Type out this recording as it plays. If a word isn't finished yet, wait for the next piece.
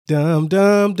Dum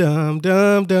dum dum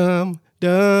dum dum.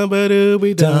 Dum ba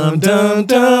dooby dum dum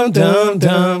dum dum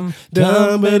dum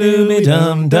dum ba dooby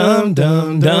dum dum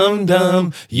dum dum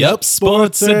dum. Yup,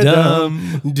 sports are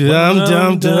dumb. Dum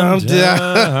dum dum dum.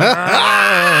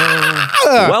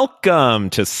 Welcome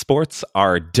to Sports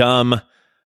Are Dumb,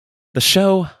 the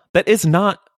show that is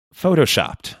not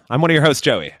photoshopped. I'm one of your hosts,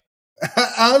 Joey.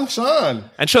 I'm Sean.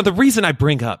 And Sean, the reason I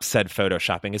bring up said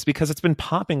photoshopping is because it's been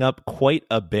popping up quite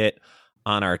a bit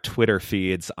on our Twitter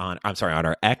feeds, on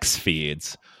our X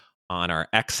feeds, on our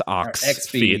Xox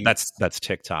feed. That's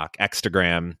TikTok,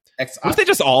 Xtagram. What if they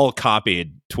just all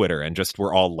copied Twitter and just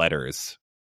were all letters?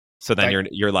 So then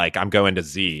you're like, I'm going to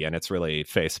Z, and it's really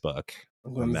Facebook.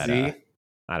 I'm going to Z.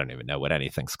 I don't even know what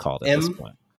anything's called at this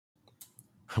point.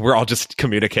 We're all just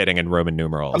communicating in Roman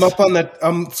numerals. I'm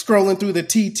scrolling through the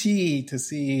TT to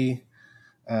see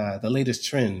the latest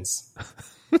trends.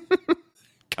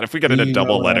 God, if we get into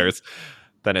double letters,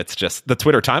 then it's just the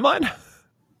Twitter timeline?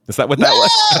 Is that what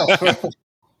that was?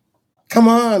 Come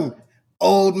on,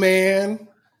 old man.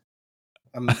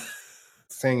 I'm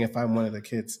saying if I'm one of the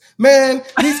kids. Man,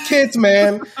 these kids,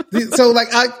 man. So, like,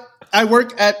 I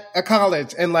work at a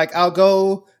college, and, like, I'll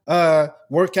go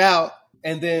work out,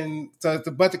 and then, so it's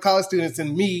a bunch of college students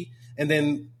and me, and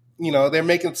then, you know, they're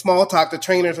making small talk. The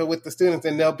trainers are with the students,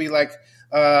 and they'll be like,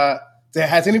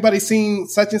 has anybody seen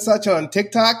such and such on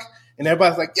TikTok? And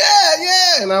everybody's like,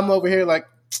 yeah. And I'm over here like,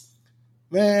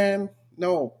 man,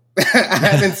 no, I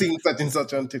haven't seen such and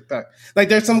such on TikTok. Like,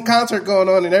 there's some concert going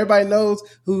on and everybody knows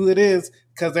who it is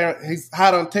because he's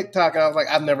hot on TikTok. And I was like,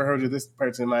 I've never heard of this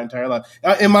person in my entire life.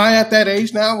 Am I at that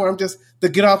age now where I'm just the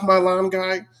get off my lawn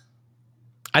guy?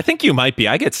 I think you might be.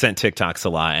 I get sent TikToks a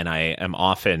lot and I am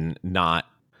often not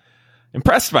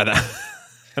impressed by that.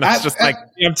 And I was just like,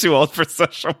 I'm too old for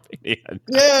social media.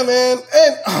 Yeah, man.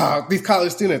 And these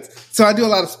college students. So I do a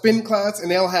lot of spin class,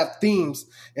 and they'll have themes.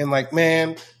 And, like,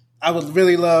 man, I would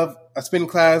really love a spin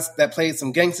class that plays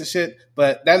some gangster shit,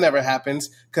 but that never happens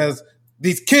because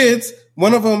these kids,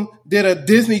 one of them did a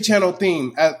Disney Channel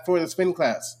theme for the spin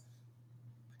class.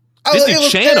 Disney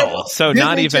Channel? Terrible. So Disney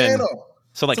not even... Channel.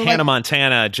 So like Hannah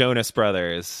Montana, Jonas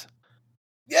Brothers.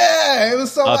 Yeah, it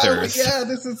was so... Others.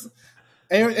 This is...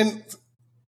 And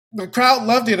the crowd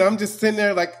loved it. I'm just sitting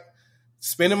there, like,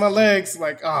 spinning my legs,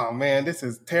 like, oh man, this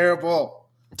is terrible.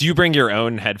 Do you bring your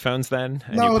own headphones then?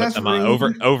 And no, you put that's them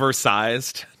on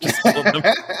oversized. Just pull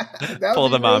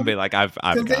them on, and be like, I've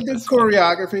got they do this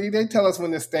choreography. One. They tell us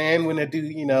when to stand, when to do,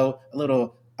 you know, a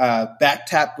little back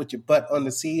tap with your butt on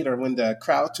the seat, or when to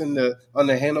crouch on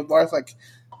the handlebars. Like,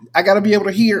 I got to be able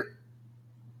to hear.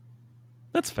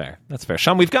 That's fair.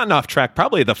 Sean, we've gotten off track,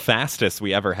 probably the fastest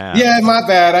we ever have. Yeah, my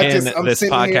bad. I'm this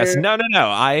podcast. Here. No.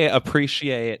 I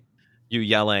appreciate you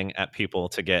yelling at people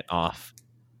to get off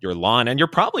your lawn, and you're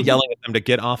probably yelling at them to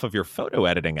get off of your photo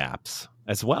editing apps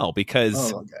as well,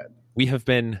 because we have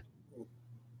been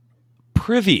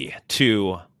privy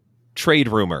to trade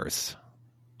rumors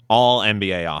all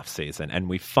NBA offseason, and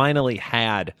we finally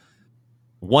had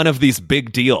one of these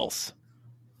big deals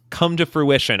come to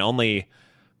fruition only...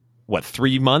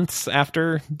 3 months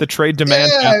after the trade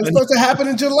demand happened? Yeah, it was supposed to happen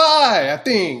in July, I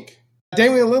think.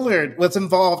 Damian Lillard was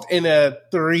involved in a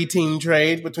 3-team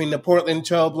trade between the Portland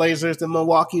Trail Blazers, the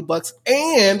Milwaukee Bucks,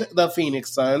 and the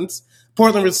Phoenix Suns.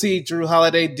 Portland received Drew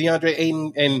Holiday, DeAndre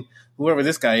Ayton, and whoever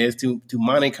this guy is, to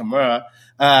Monte Kamara.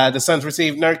 The Suns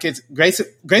received Nurkic.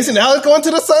 Grayson Allen going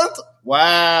to the Suns?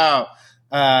 Wow.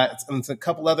 And a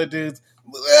couple other dudes.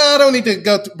 I don't need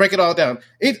to break it all down.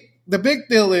 The big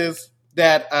deal is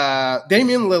that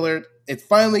Damian Lillard is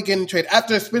finally getting traded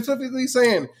after specifically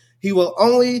saying he will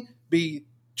only be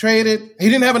traded. He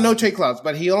didn't have a no-trade clause,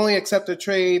 but he only accepted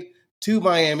trade to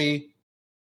Miami.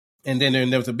 And then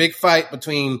there was a big fight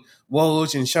between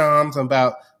Woj and Shams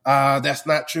about that's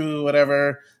not true,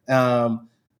 whatever.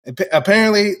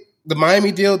 Apparently, the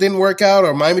Miami deal didn't work out,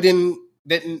 or Miami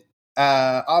didn't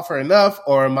offer enough,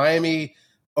 or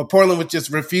Portland would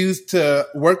just refuse to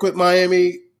work with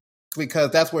Miami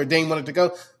because that's where Dame wanted to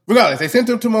go. Regardless, they sent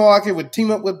him to Milwaukee, would team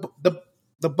up with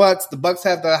the Bucks. The Bucks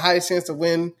have the highest chance to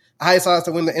win, highest odds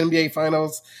to win the NBA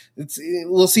Finals.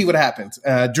 We'll see what happens.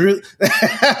 Drew,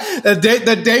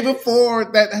 the day before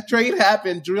that trade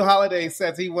happened, Drew Holiday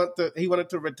says he wanted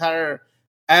to retire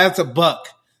as a Buck.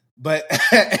 But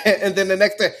and then the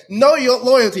next day, know your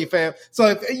loyalty, fam. So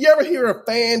if you ever hear a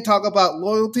fan talk about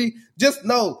loyalty, just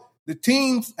know the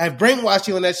teams have brainwashed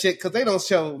you on that shit because they don't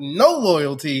show no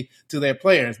loyalty to their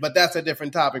players. But that's a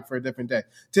different topic for a different day.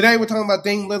 Today, we're talking about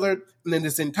Dame Lillard. And then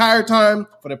this entire time,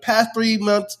 for the past 3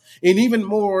 months, and even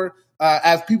more,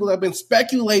 as people have been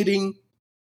speculating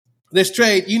this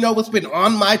trade, you know what's been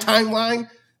on my timeline?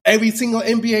 Every single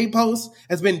NBA post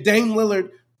has been Dame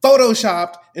Lillard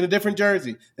photoshopped in a different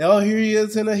jersey. Oh, here he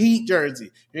is in a Heat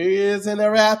jersey. Here he is in a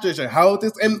Raptors jersey. How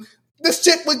this? And this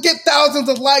shit would get thousands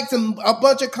of likes and a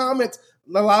bunch of comments.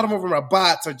 A lot of them are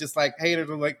bots or just like haters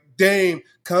are like, Dame,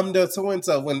 come to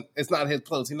so-and-so when it's not his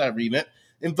post. He's not reading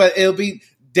it. But it'll be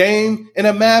Dame in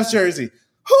a Mavs jersey.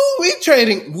 Who are we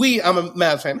trading? I'm a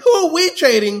Mavs fan. Who are we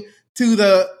trading to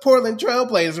the Portland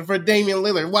Trailblazers for Damian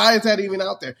Lillard? Why is that even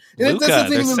out there? And Luka,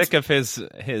 they're sick of his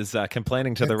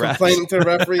complaining to the refs. Complaining to the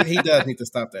referee. He does need to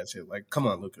stop that shit. Like, come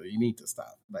on, Luka, you need to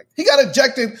stop. Like, he got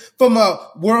ejected from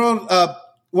a World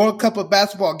Cup of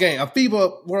basketball game, a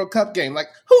FIBA World Cup game. Like,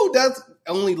 who does?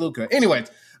 Only Luka.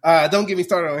 Anyways, don't get me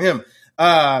started on him.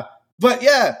 But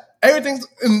yeah, everything's,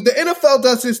 and the NFL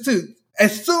does this too.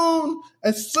 As soon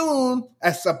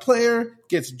as a player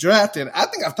gets drafted, I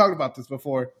think I've talked about this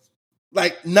before,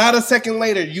 like not a second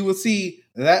later, you will see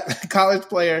that college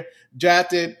player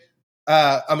drafted,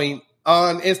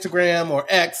 on Instagram or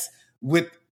X with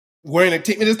wearing a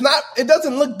team. And it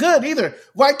doesn't look good either.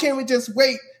 Why can't we just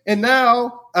wait? And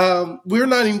now we're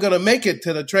not even going to make it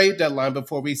to the trade deadline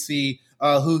before we see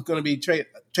who's going to be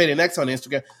trading next on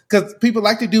Instagram. Because people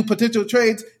like to do potential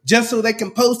trades just so they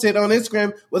can post it on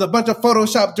Instagram with a bunch of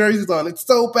Photoshop jerseys on. It's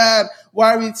so bad.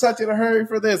 Why are we such in a hurry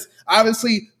for this?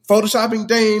 Obviously, Photoshopping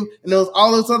Dame and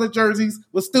all those other jerseys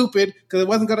was stupid because it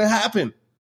wasn't going to happen.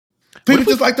 People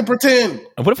just like to pretend.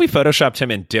 What if we Photoshopped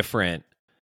him in different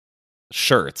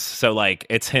shirts? So like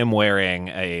it's him wearing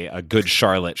a Good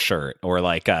Charlotte shirt or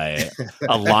like a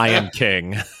Lion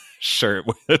King shirt.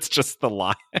 It's just the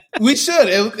lion. We should.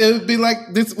 It would be like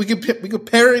this. We could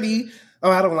parody.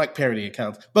 Oh, I don't like parody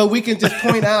accounts, but we can just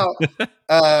point out.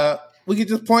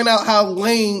 How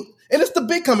lame. And it's the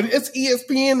big company. It's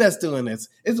ESPN that's doing this.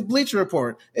 It's Bleacher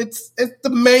Report. It's the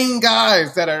main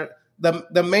guys that are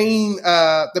the main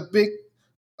the big,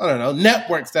 I don't know,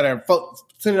 networks that are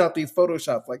sending out these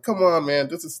Photoshops. Like, come on, man,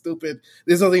 this is stupid.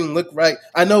 This doesn't even look right.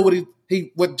 I know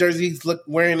what jersey he's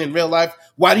wearing in real life.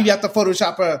 Why do you have to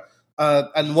Photoshop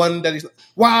a one that he's?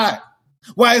 Why?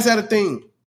 Why is that a thing?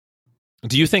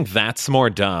 Do you think that's more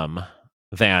dumb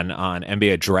than on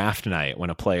NBA draft night when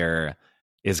a player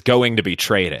is going to be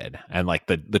traded and like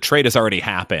the trade has already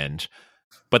happened,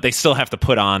 but they still have to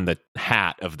put on the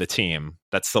hat of the team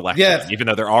that's selected, even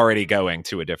though they're already going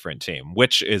to a different team?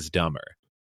 Which is dumber?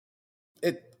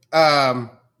 Which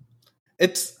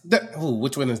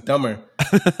one is dumber?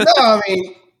 No, I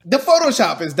mean the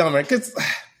Photoshop is dumber because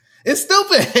it's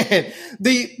stupid.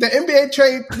 The NBA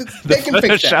trade, they can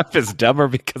fix that. Photoshop is dumber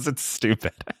because it's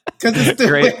stupid. Because it's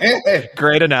stupid.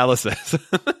 Great analysis.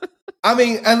 I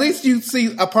mean, at least you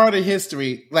see a part of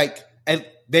history. Like, and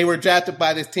they were drafted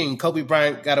by this team. Kobe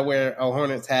Bryant got to wear a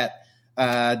Hornets hat.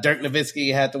 Dirk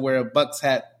Nowitzki had to wear a Bucks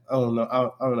hat. I don't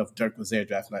know if Dirk was there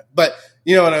draft night, but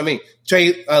you know what I mean.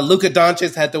 Luka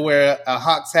Doncic had to wear a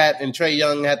Hawks hat, and Trae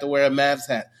Young had to wear a Mavs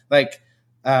hat. Like,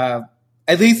 at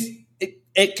least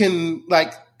it can,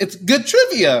 like, it's good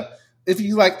trivia. If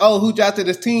you like, oh, who drafted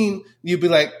this team? You'd be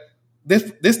like,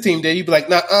 this team did. You'd be like,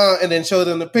 nah, and then show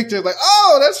them the picture. Like,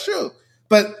 oh, that's true.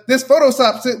 But this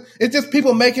Photoshop, it's just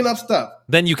people making up stuff.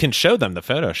 Then you can show them the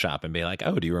Photoshop and be like,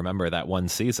 oh, do you remember that one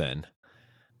season?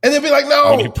 And they'll be like,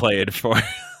 no. When you played for.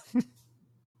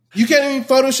 You can't even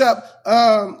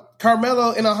Photoshop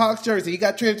Carmelo in a Hawks jersey. He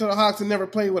got traded to the Hawks and never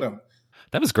played with him.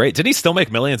 That was great. Did he still make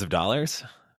millions of dollars?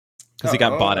 Because he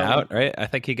got bought out, right? I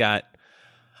think he got.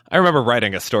 I remember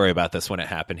writing a story about this when it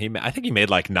happened. I think he made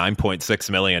like $9.6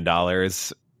 million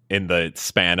in the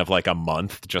span of like a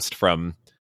month just from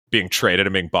being traded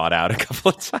and being bought out a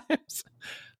couple of times,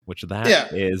 which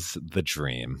is the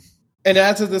dream. And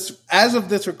as of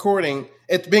this recording,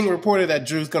 it's being reported that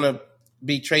Drew's going to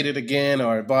be traded again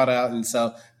or bought out. And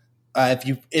so if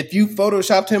you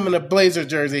Photoshopped him in a Blazer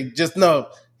jersey, just know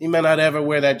he might not ever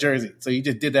wear that jersey. So you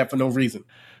just did that for no reason.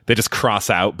 They just cross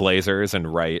out Blazers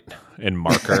and write in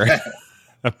marker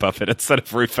above it instead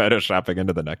of re-photoshopping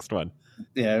into the next one.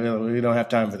 Yeah, we don't have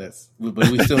time for this, but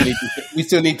we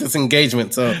still need this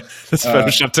engagement. So this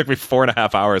Photoshop took me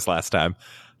 4.5 hours last time.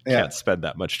 Can't spend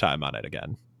that much time on it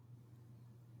again.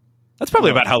 That's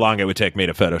probably about how long it would take me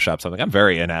to Photoshop something. I'm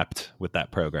very inept with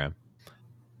that program.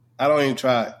 I don't even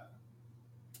try.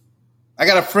 I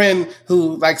got a friend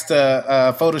who likes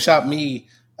to Photoshop me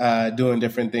doing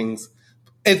different things.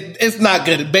 It's not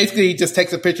good. Basically, he just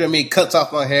takes a picture of me, cuts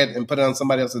off my head, and put it on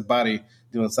somebody else's body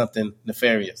doing something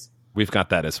nefarious. We've got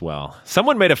that as well.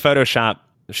 Someone made a Photoshop.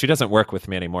 She doesn't work with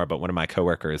me anymore, but one of my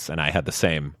coworkers and I had the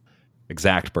same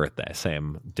exact birthday,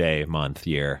 same day, month,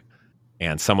 year.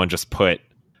 And someone just put,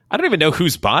 I don't even know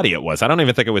whose body it was. I don't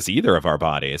even think it was either of our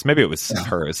bodies. Maybe it was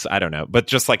hers. I don't know. But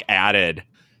just like added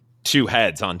two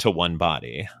heads onto one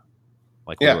body.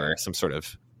 Like we were some sort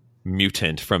of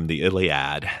mutant from the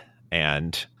Iliad.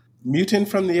 And mutant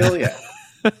from the Iliad.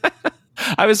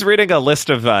 I was reading a list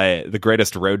of the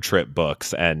greatest road trip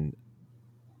books, and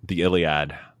the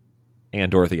Iliad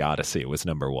and or the Odyssey was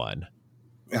number one.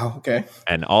 Oh, okay.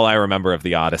 And all I remember of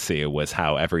the Odyssey was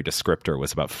how every descriptor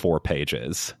was about 4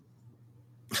 pages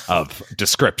of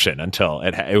description until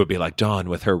it would be like Dawn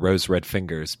with her rose red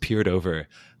fingers peered over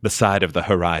the side of the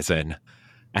horizon,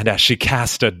 and as she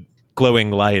cast a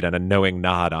glowing light and a knowing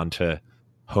nod onto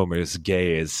Homer's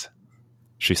gaze,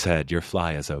 she said, "Your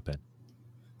fly is open."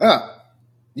 Ah,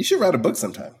 you should write a book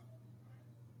sometime.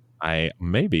 I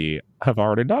maybe have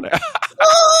already done it.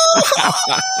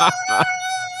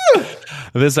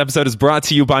 This episode is brought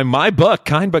to you by my book,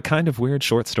 Kind But Kind of Weird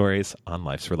Short Stories on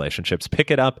Life's Relationships. Pick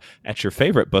it up at your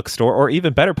favorite bookstore, or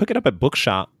even better, pick it up at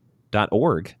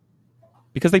bookshop.org,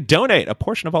 because they donate a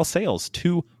portion of all sales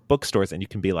to bookstores. And you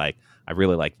can be like, I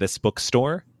really like this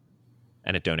bookstore,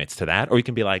 and it donates to that. Or you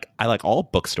can be like, I like all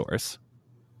bookstores,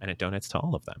 and it donates to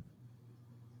all of them.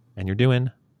 And you're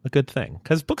doing a good thing,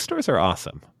 because bookstores are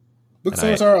awesome.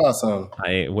 Bookstores are awesome.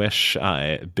 I wish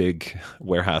big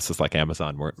warehouses like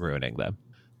Amazon weren't ruining them.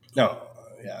 No,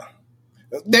 yeah.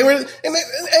 They were, and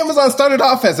Amazon started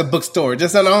off as a bookstore,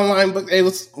 just an online book. It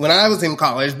was when I was in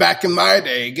college, back in my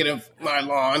day, getting my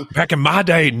lawn. Back in my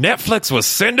day, Netflix was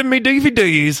sending me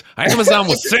DVDs. Amazon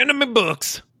was sending me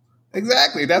books.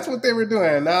 Exactly. That's what they were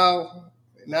doing. Now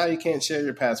you can't share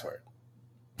your password.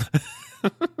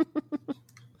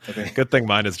 Good thing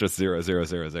mine is just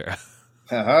 0000.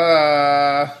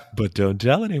 But don't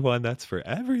tell anyone. That's for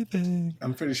everything.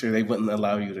 I'm pretty sure they wouldn't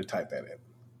allow you to type that in.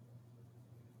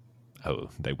 Oh,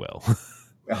 they will.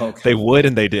 Okay. They would,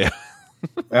 and they do.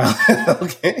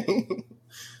 Okay.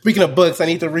 Speaking of books, I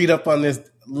need to read up on this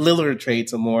Lillard trade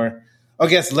some more. I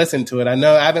guess listen to it. I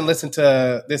know I haven't listened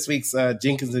to this week's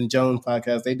Jenkins and Jones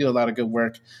podcast. They do a lot of good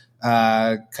work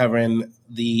covering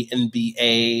the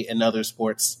NBA and other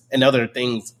sports and other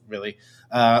things, really.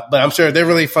 But I'm sure they're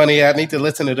really funny. I need to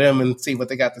listen to them and see what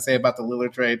they got to say about the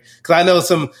Lillard trade. Cause I know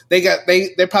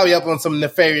they're probably up on some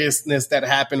nefariousness that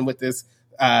happened with this,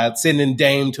 sending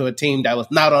Dame to a team that was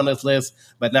not on this list,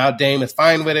 but now Dame is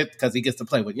fine with it because he gets to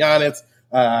play with Giannis.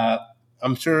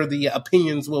 I'm sure the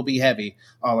opinions will be heavy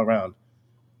all around.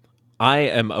 I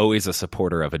am always a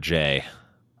supporter of a J.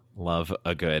 Love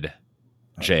a good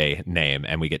J name,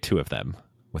 and we get 2 of them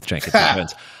with Jenkins and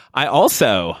Jones.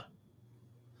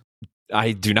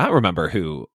 I do not remember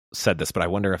who said this, but I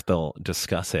wonder if they'll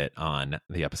discuss it on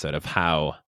the episode of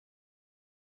how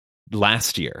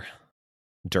last year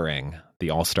during the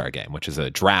All-Star game, which is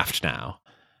a draft now,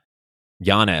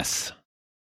 Giannis,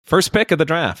 first pick of the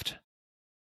draft,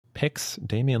 picks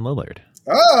Damian Lillard.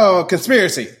 Oh,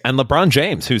 conspiracy. And LeBron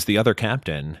James, who's the other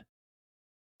captain,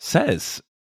 says,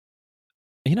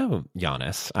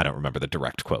 Giannis, I don't remember the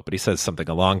direct quote, but he says something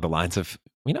along the lines of,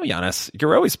 Giannis,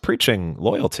 you're always preaching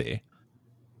loyalty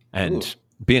and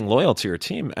being loyal to your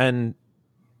team, and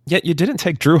yet you didn't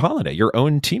take Drew Holiday, your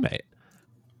own teammate,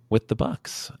 with the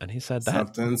Bucks. And he said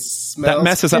that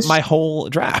messes up my whole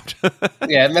draft.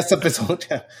 Yeah, it messed up his whole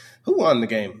draft. Who won the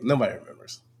game? Nobody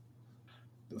remembers.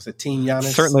 It was a team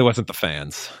Giannis. Certainly wasn't the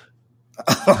fans.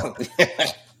 Oh,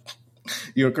 yeah.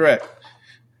 You're correct.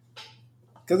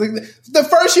 Because the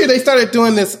first year they started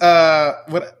doing this,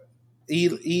 Elam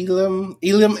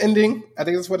ending, I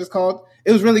think that's what it's called.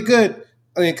 It was really good.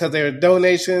 I mean, because there were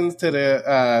donations to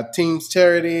the team's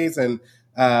charities, and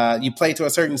you play to a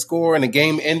certain score, and the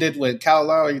game ended with Kyle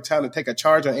Lowry trying to take a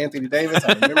charge on Anthony Davis.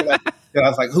 I remember that. I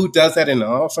was like, who does that in an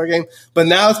All-Star game? But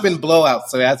now it's been blowouts,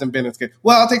 so it hasn't been as good.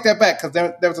 Well, I'll take that back, because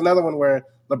there was another one where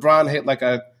LeBron hit like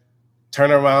a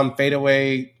turnaround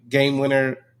fadeaway game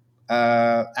winner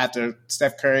after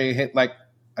Steph Curry hit like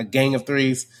a gang of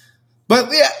threes. But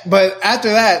after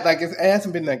that, like it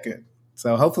hasn't been that good.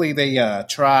 So hopefully they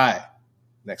try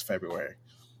next February.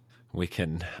 We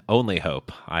can only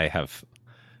hope. I have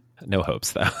no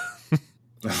hopes, though.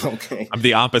 Okay. I'm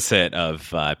the opposite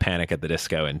of Panic at the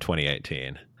Disco in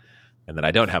 2018, and that I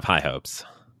don't have high hopes.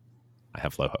 I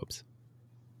have low hopes.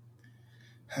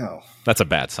 Oh. That's a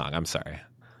bad song. I'm sorry.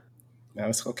 No,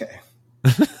 it's okay.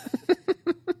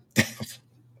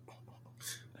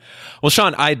 Well,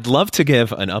 Sean, I'd love to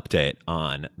give an update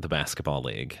on the basketball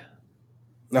league.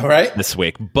 All right. This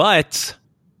week, but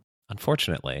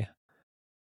unfortunately,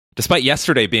 despite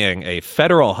yesterday being a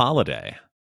federal holiday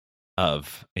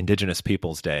of Indigenous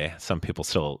Peoples Day, some people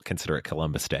still consider it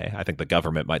Columbus Day. I think the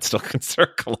government might still consider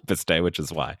it Columbus Day, which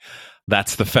is why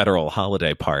that's the federal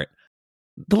holiday part.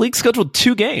 The league scheduled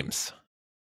 2 games,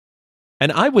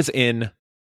 and I was in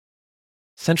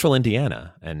Central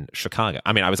Indiana and Chicago.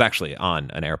 I mean, I was actually on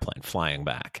an airplane flying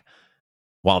back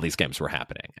while these games were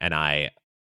happening. And I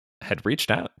had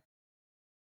reached out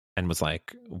and was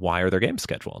like, why are their games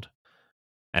scheduled?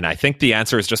 And I think the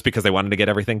answer is just because they wanted to get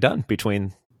everything done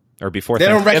before they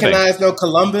don't recognize no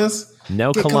Columbus.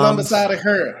 No Get Columbus out of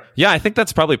here. Yeah, I think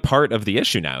that's probably part of the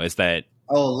issue now is that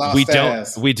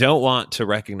we don't want to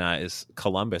recognize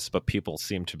Columbus, but people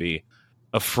seem to be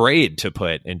afraid to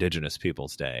put Indigenous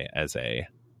Peoples Day as a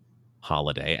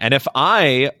holiday. And if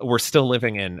I were still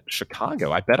living in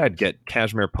Chicago, I bet I'd get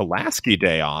Kazimierz Pulaski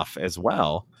Day off as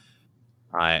well.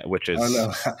 Which is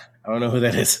I don't know who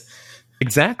that is.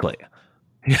 Exactly.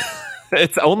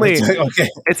 It's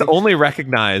only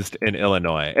recognized in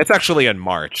Illinois. It's actually in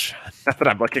March. Not that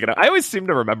I'm looking it up. I always seem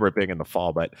to remember it being in the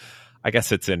fall, but I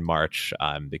guess it's in March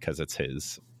because it's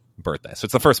his birthday. So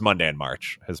it's the first Monday in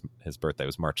March. His birthday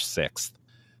was March 6th,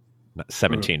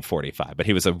 1745. But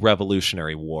he was a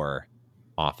Revolutionary War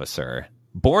officer,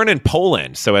 born in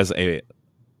Poland. So as a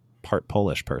part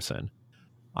Polish person,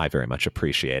 I very much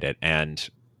appreciate it. And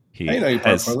he I know you're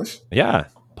part Polish. Yeah,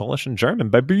 Polish and German,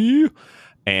 baby.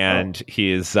 And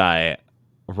he is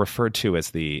referred to as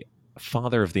the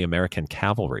father of the American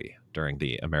cavalry during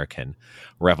the American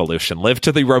Revolution. Lived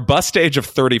to the robust age of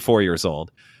 34 years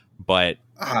old. But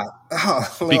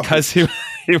because he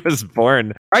was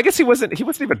born, I guess he wasn't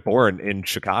even born in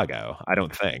Chicago, I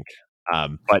don't think.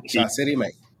 But City,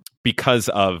 mate. Because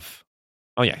of,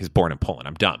 he's born in Poland.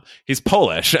 I'm dumb. He's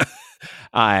Polish.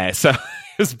 So he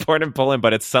was born in Poland,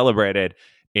 but it's celebrated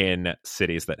in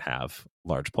cities that have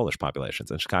large Polish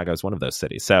populations, and Chicago is one of those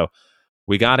cities. So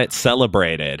we got it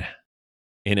celebrated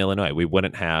in Illinois. We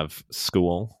wouldn't have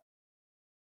school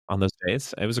on those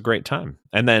days. It was a great time.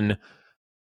 And then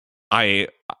I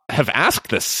have asked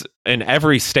this in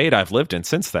every state I've lived in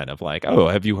since then of like, oh,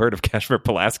 have you heard of Kazimierz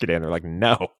Pulaski Day? And they're like,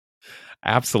 no,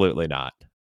 absolutely not.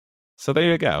 So there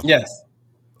you go. Yes.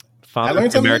 Father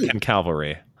of the American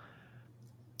cavalry.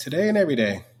 Today and every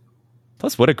day.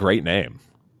 Plus, what a great name.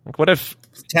 Like, what if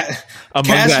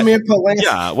Kazimierz Pulaski?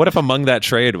 Yeah, what if among that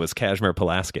trade was Kazimierz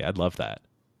Pulaski? I'd love that.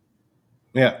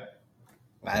 Yeah,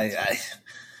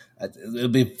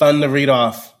 it'd be fun to read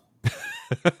off.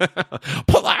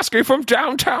 Pulaski from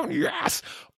downtown, yes.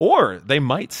 Or they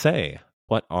might say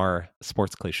what our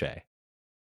sports cliche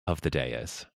of the day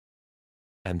is,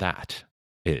 and that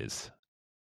is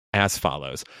as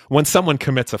follows: when someone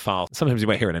commits a foul, sometimes you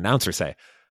might hear an announcer say,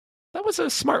 "That was a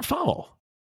smart foul."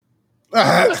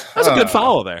 That's a good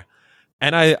foul there.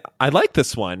 And I like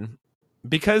this one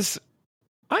because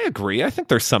I agree. I think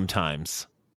there's sometimes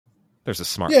there's a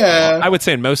smart foul. I would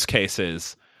say in most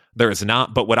cases there is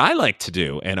not. But what I like to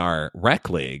do in our rec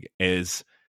league is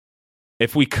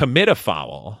if we commit a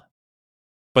foul,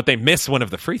 but they miss one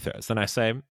of the free throws, then I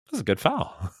say, that's a good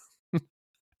foul.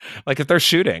 Like if they're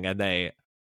shooting and they...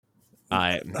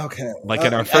 Like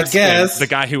in our first game, the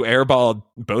guy who airballed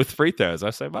both free throws,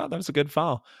 I say, wow, that was a good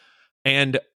foul.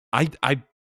 And I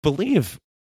believe,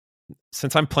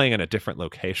 since I'm playing in a different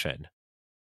location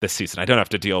this season, I don't have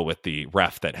to deal with the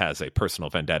ref that has a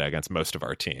personal vendetta against most of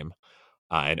our team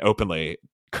and openly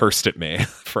cursed at me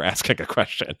for asking a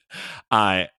question.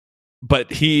 But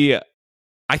I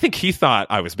think he thought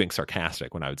I was being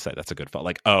sarcastic when I would say that's a good foul.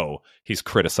 Like, oh, he's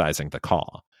criticizing the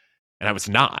call. And I was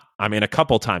not. I mean, a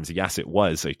couple times, yes, it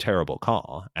was a terrible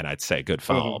call, and I'd say good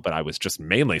foul, but I was just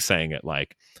mainly saying it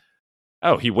like,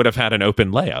 oh, he would have had an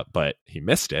open layup, but he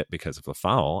missed it because of the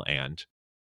foul, and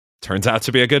turns out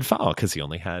to be a good foul because he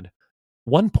only had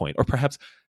 1 point, or perhaps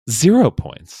 0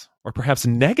 points, or perhaps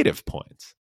negative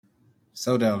points.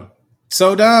 So dumb.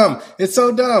 So dumb. It's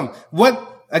so dumb.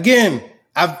 What, again,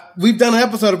 we've done an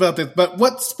episode about this, but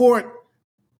what sport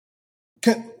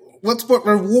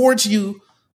rewards you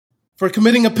for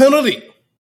committing a penalty?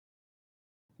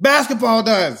 Basketball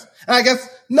does. And I guess,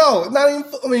 no, not even,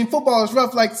 I mean, football is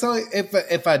rough. Like, so if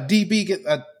a DB get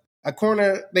a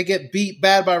corner, they get beat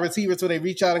bad by a receiver, so they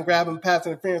reach out and grab him, pass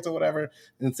interference or whatever,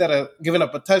 instead of giving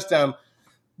up a touchdown.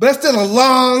 But that's still a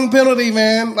long penalty,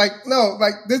 man. Like, no,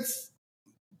 like this,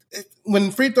 when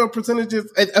free throw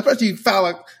percentages, especially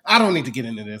foul, I don't need to get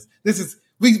into this. This is,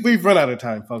 we've run out of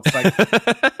time, folks. Like,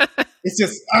 it's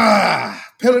just,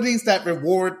 penalties that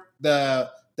reward the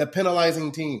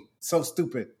penalizing team. So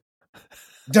stupid.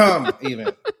 Dumb, even.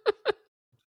 All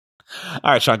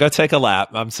right, Sean, go take a lap.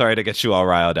 I'm sorry to get you all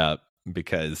riled up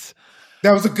because...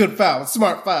 That was a good foul.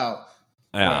 Smart foul.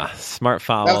 Yeah, smart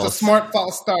foul. That was a smart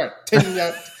foul start.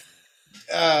 10-second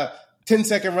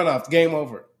runoff. Game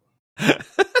over.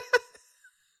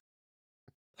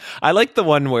 I like the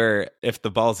one where if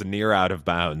the ball's near out of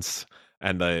bounds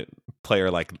and the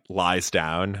player like lies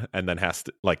down and then has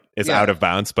to is out of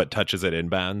bounds but touches it in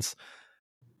bounds.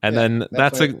 And then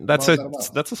that's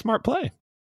a smart play.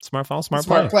 Smart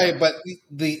play. But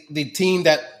the team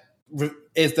that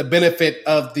is the benefit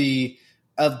of the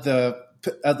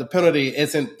penalty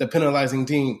isn't the penalizing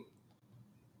team.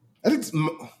 I think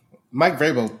Mike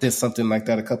Vrabel did something like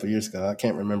that a couple of years ago. I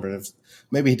can't remember.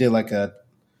 Maybe he did like a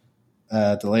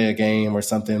delay a game or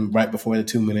something right before the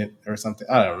 2-minute or something.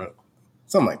 I don't know.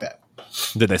 Something like that.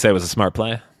 Did they say it was a smart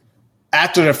play?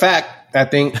 After the fact, I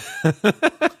think.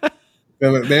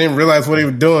 They didn't realize what he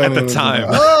was doing. At the time.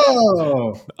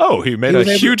 Like, he made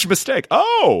a huge mistake.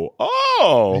 He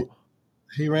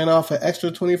ran off an extra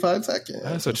 25 seconds.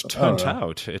 As it turned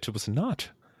out, it was not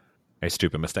a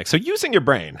stupid mistake. So using your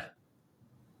brain,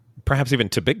 perhaps even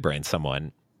to big brain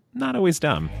someone, not always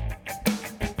dumb.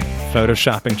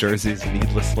 Photoshopping jerseys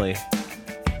needlessly.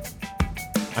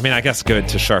 I mean, I guess good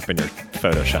to sharpen your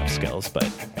Photoshop skills, but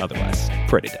otherwise,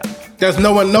 pretty dumb. There's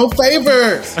no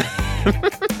favors.